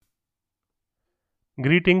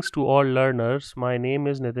Greetings to all learners. My name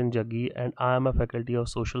is Nitin Jaggi and I am a faculty of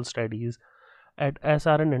Social Studies at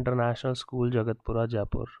SRN International School, Jagatpura,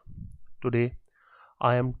 Jaipur. Today,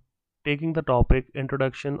 I am taking the topic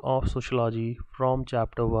Introduction of Sociology from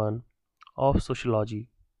Chapter 1 of Sociology,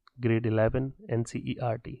 Grade 11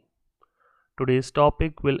 NCERT. Today's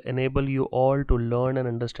topic will enable you all to learn and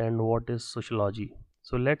understand what is sociology.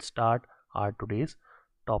 So let's start our today's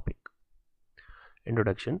topic.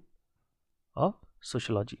 Introduction of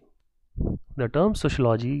Sociology. The term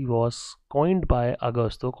sociology was coined by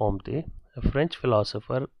Auguste Comte, a French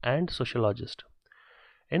philosopher and sociologist,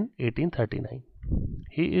 in 1839.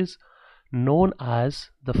 He is known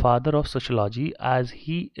as the father of sociology as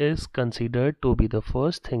he is considered to be the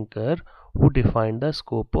first thinker who defined the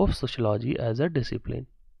scope of sociology as a discipline.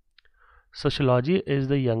 Sociology is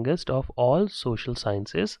the youngest of all social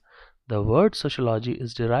sciences. The word sociology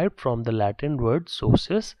is derived from the Latin word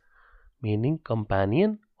socius, meaning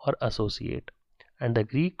companion or associate, and the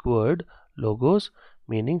Greek word logos,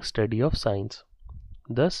 meaning study of science.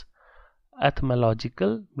 Thus,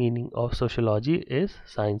 etymological meaning of sociology is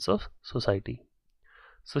science of society.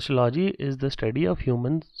 Sociology is the study of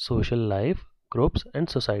human social life, groups, and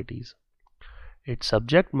societies. Its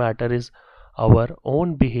subject matter is our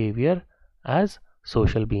own behavior as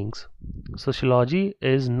social beings. Sociology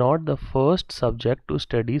is not the first subject to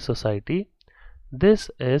study society.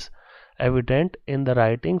 This is evident in the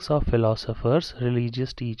writings of philosophers,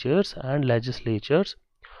 religious teachers, and legislators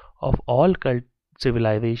of all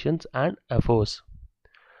civilizations and epochs.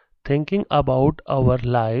 Thinking about our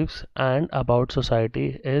lives and about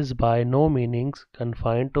society is by no means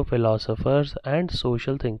confined to philosophers and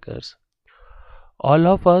social thinkers. All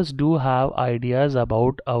of us do have ideas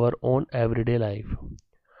about our own everyday life.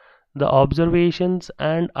 The observations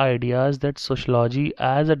and ideas that sociology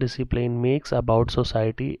as a discipline makes about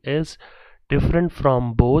society is different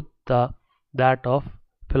from both that of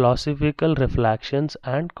philosophical reflections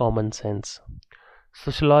and common sense.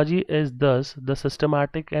 Sociology is thus the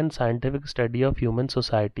systematic and scientific study of human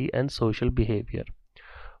society and social behavior,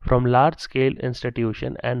 from large-scale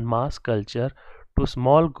institution and mass culture to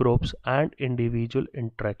small groups and individual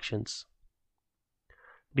interactions.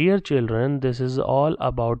 Dear children, this is all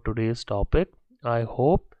about today's topic. I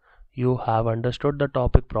hope you have understood the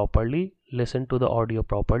topic properly, listened to the audio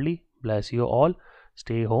properly. Bless you all.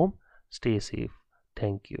 Stay home, stay safe.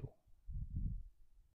 Thank you.